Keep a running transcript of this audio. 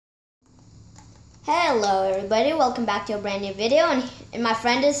Hello everybody, welcome back to a brand new video, and my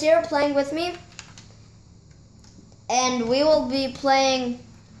friend is here playing with me, and we will be playing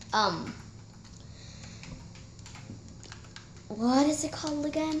what is it called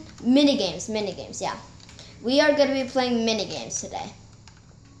again? Minigames, yeah. We are going to be playing minigames today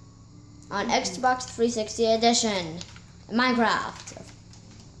on Xbox 360 edition, Minecraft.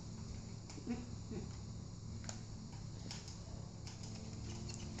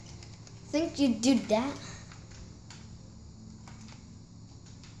 Think you do that?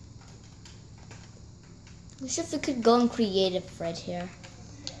 Wish if we could go in creative right here.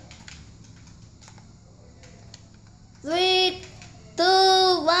 3, 2,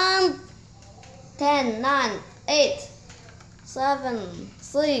 1, 10, 9, 8, 7,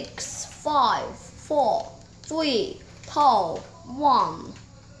 6, 5, 4, 3, 2, 1.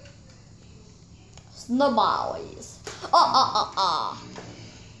 Snowballs.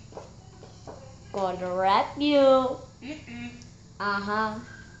 Gonna wreck you. Uh-huh.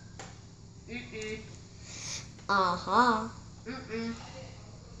 Uh-huh.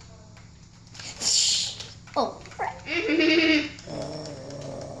 Oh, frick.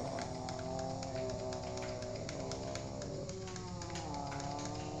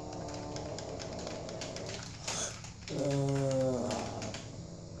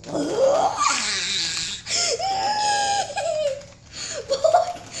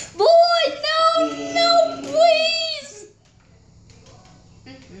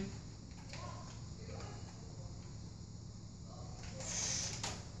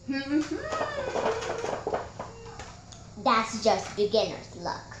 That's just beginner's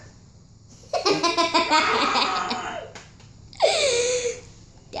luck.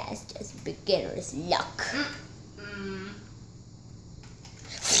 That's just beginner's luck.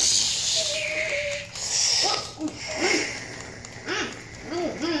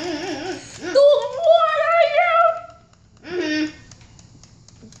 What are you?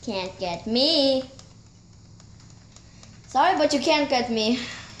 Can't get me. Sorry, but you can't get me.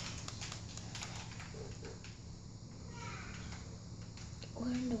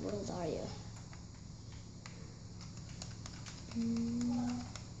 Where in the world are you?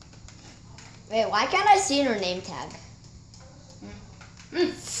 Wait, why can't I see your name tag?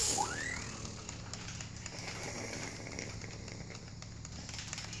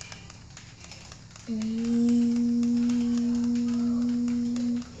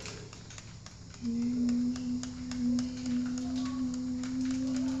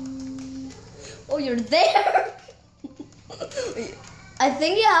 Oh, you're there! I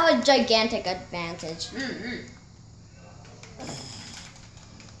think you have a gigantic advantage.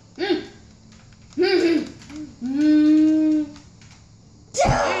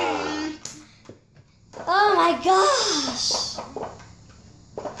 Oh my gosh!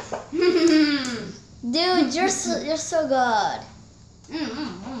 Dude, you're so good.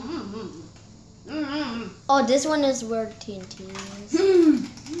 Oh, this one is where TNT is.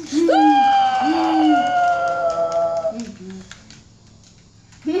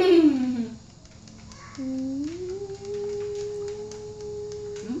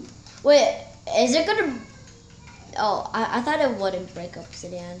 Wait, is it gonna? Oh, I thought it wouldn't break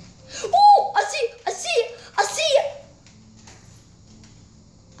obsidian. Oh, I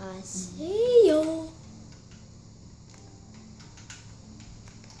see you.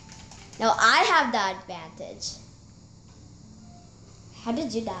 Now I have the advantage. How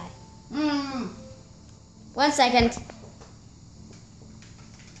did you die? 1 second. Dude,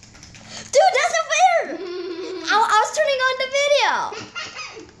 that's not fair! I was turning on the video.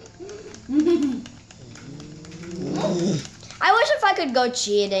 I wish if I could go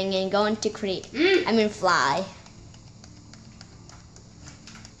cheating and go into fly.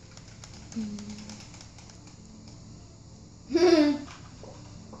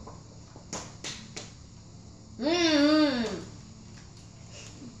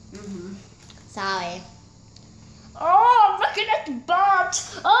 Sorry. Oh, I'm looking at the bot.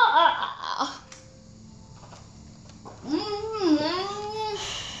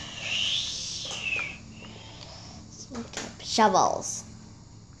 Shovels.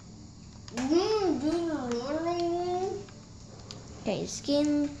 Okay,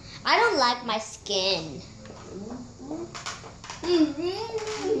 skin. I don't like my skin.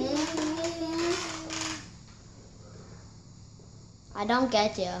 I don't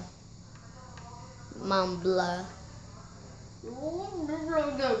get you. Mumbler.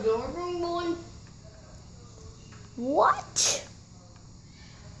 What?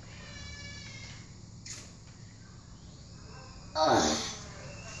 Ugh.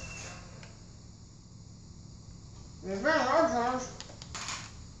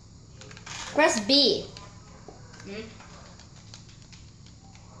 Press B.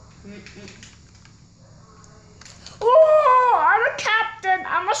 Oh, I'm a captain.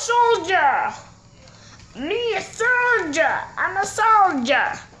 I'm a soldier. Me a soldier. I'm a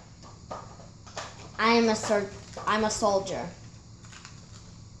soldier. I'm a soldier.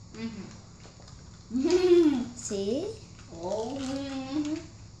 See? Oh.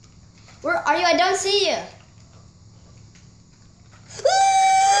 Where are you? I don't see you.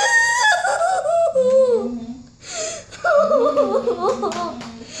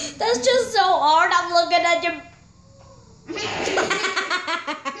 That's just so hard. I'm looking at you.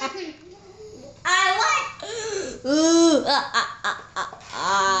 I like.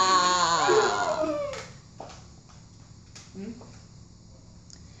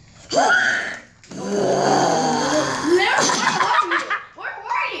 Where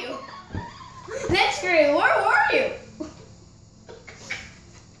were you? Next screen, where were you?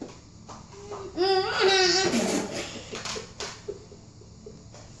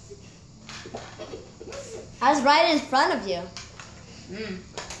 I was right in front of you.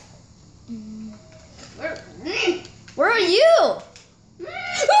 Where are you?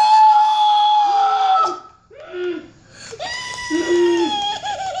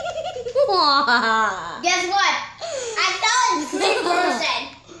 Guess what? I fell in 3%.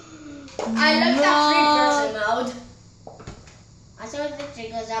 I looked at 3% mode. I saw the picture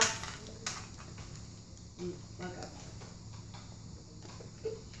goes up. Okay.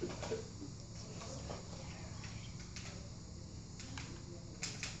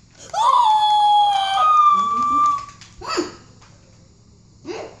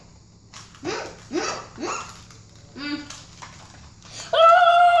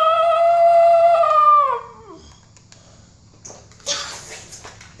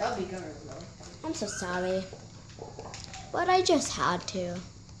 That'll be good. I'm so sorry. But I just had to.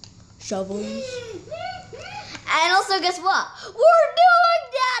 Shovels. And also, guess what? We're doing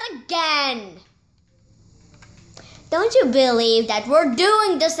that again. Don't you believe that we're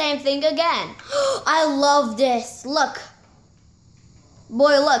doing the same thing again? I love this. Look.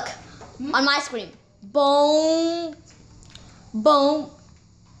 Boy, look. On my screen. Boom. Boom.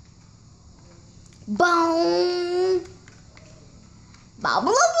 Boom. Blah,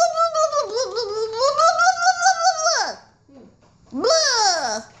 blah, blah, blah, blah, blah, blah, blah, blah, blah,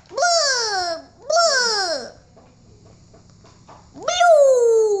 blah,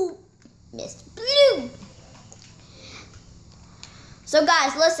 blue. Miss Blue. So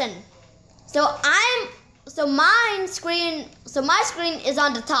guys, listen. My screen is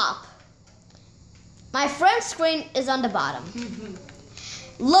on the top. My friend's screen is on the bottom.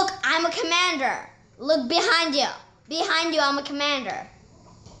 Look, I'm a commander. Look behind you. Behind you, I'm a commander.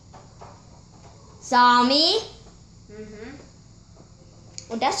 Saw me?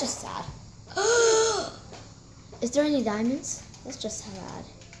 Well, that's just sad. Is there any diamonds? That's just sad.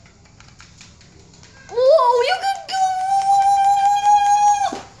 Whoa, you can go!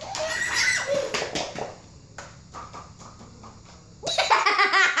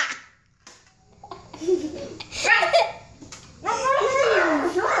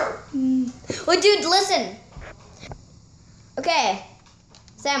 Well, dude, listen. Okay,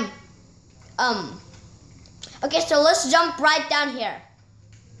 Sam. Okay, so let's jump right down here.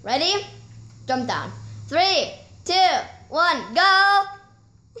 Ready? Jump down. 3, 2, 1, go!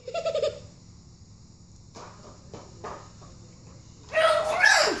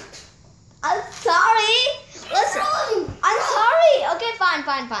 I'm sorry. Listen, I'm sorry. Okay, fine.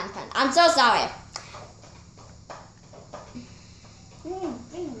 I'm so sorry.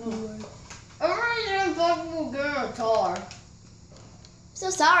 So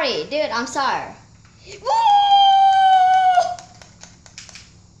sorry, dude. I'm sorry. Woo!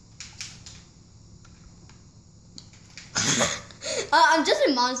 I'm just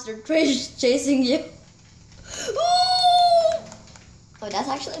a monster chasing you. Woo! Oh, that's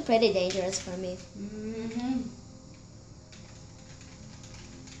actually pretty dangerous for me.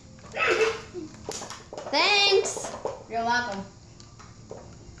 Thanks. You're welcome.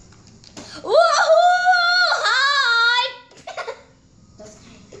 Woohoo! Hi!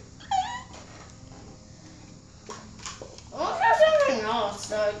 What about something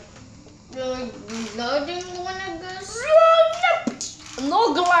else? Like loading one, I guess?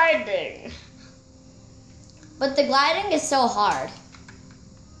 No gliding. But the gliding is so hard.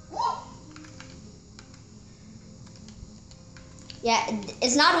 Yeah,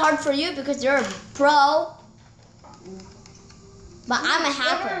 it's not hard for you because you're a pro. But I'm a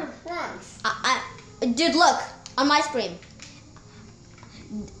hacker. Dude, look on my screen.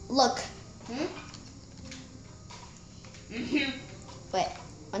 Look. Wait,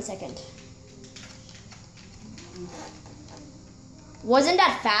 1 second. Wasn't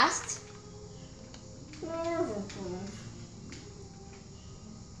that fast?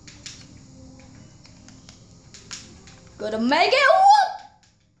 Gonna make it. Whoop!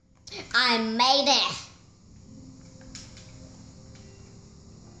 I made it.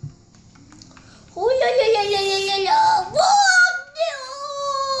 Oh yeah. Whoa,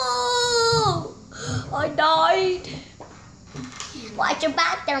 no! I died. Watch your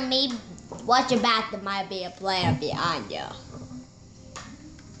back, there may. Watch your back, there might be a player behind you.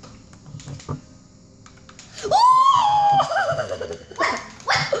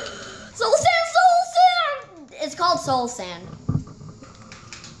 Soul sand! It's called soul sand.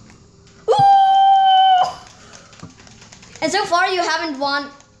 And so far you haven't won.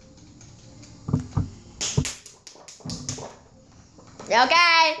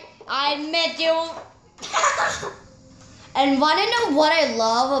 Okay, I admit you. And wanna know what I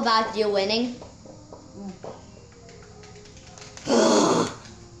love about you winning?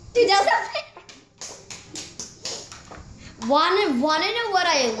 Dude, that's not fair. Wanna know what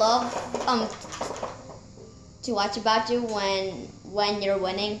I love to watch about you when you're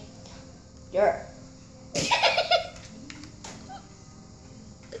winning?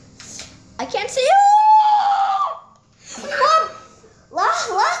 I can't see you. Mom, last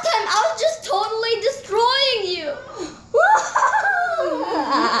time I was just totally destroying you.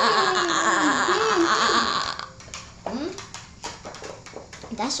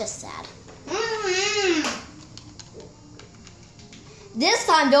 That's just sad. This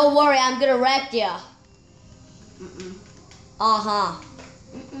time, don't worry, I'm gonna wreck you.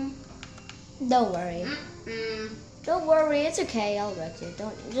 Don't worry. Don't worry, it's okay. I'll wreck you.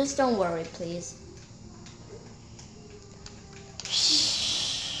 Don't worry, please.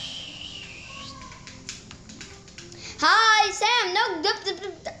 Hi, Sam. No.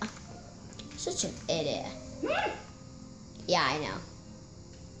 Such an idiot. Yeah, I know.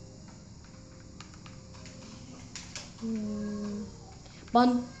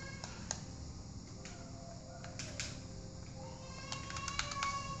 Bun.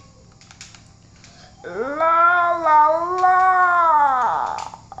 La la la.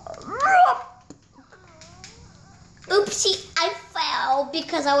 Oopsie, I fell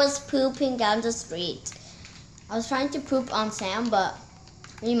because I was pooping down the street. I was trying to poop on Sam, but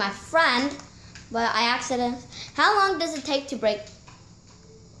my friend, but I accidentally. How long does it take to break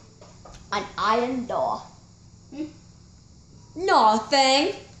an iron door?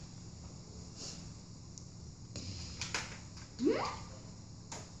 Nothing. Where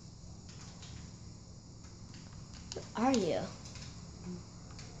are you?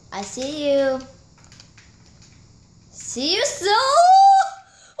 I see you. See you soon.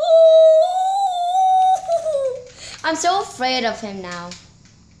 I'm so afraid of him now.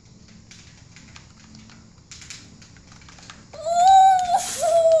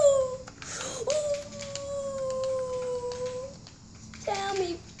 Tell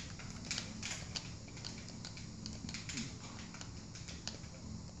me.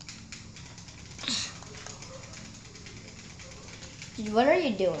 What are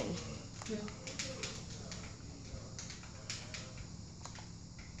you doing?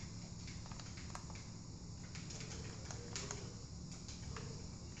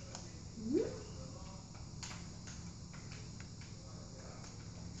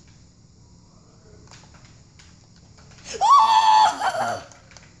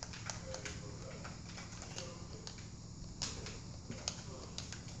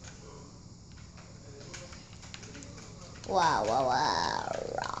 Wow.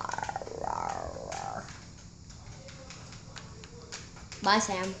 Bye,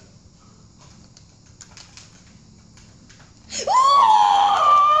 Sam.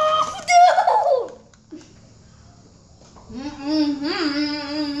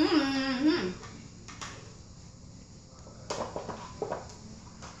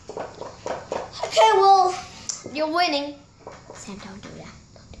 Okay, well, you're winning. Sam, don't do that.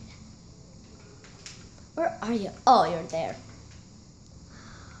 Don't do that. Where are you? Oh, you're there.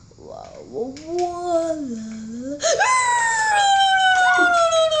 What?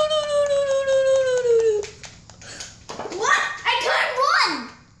 I couldn't run!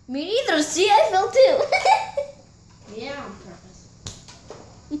 Me neither. See, I fell too. Yeah, on purpose.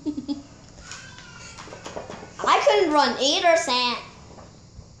 I couldn't run either, Sam.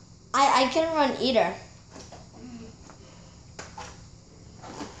 I couldn't run either.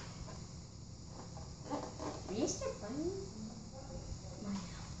 Are you still funny?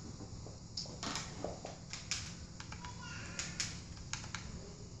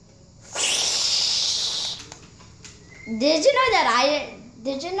 Did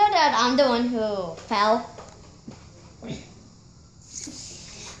you know that I'm the one who fell?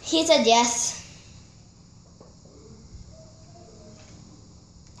 He said yes.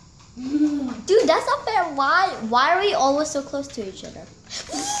 Dude, that's not fair. Why are we always so close to each other?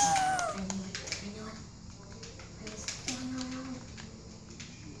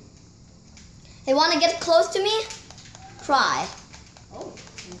 They want to get close to me? Try. Oh.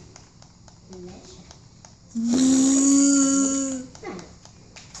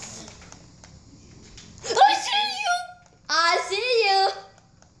 I see you. I see you.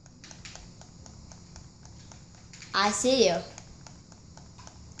 I see you.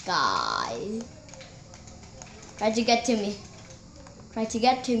 Guys. Try to get to me. Try to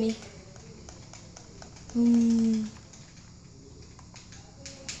get to me.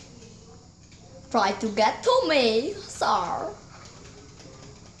 Try to get to me, sir.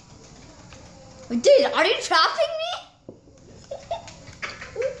 Dude, are you trapping me?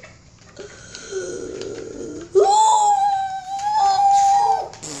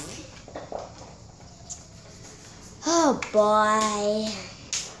 Oh boy.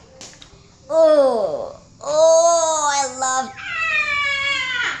 Oh, I love.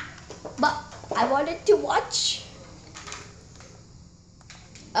 But I wanted to watch.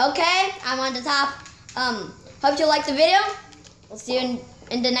 Okay, I'm on the top. Hope you liked the video. We'll see you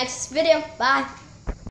in the next video. Bye.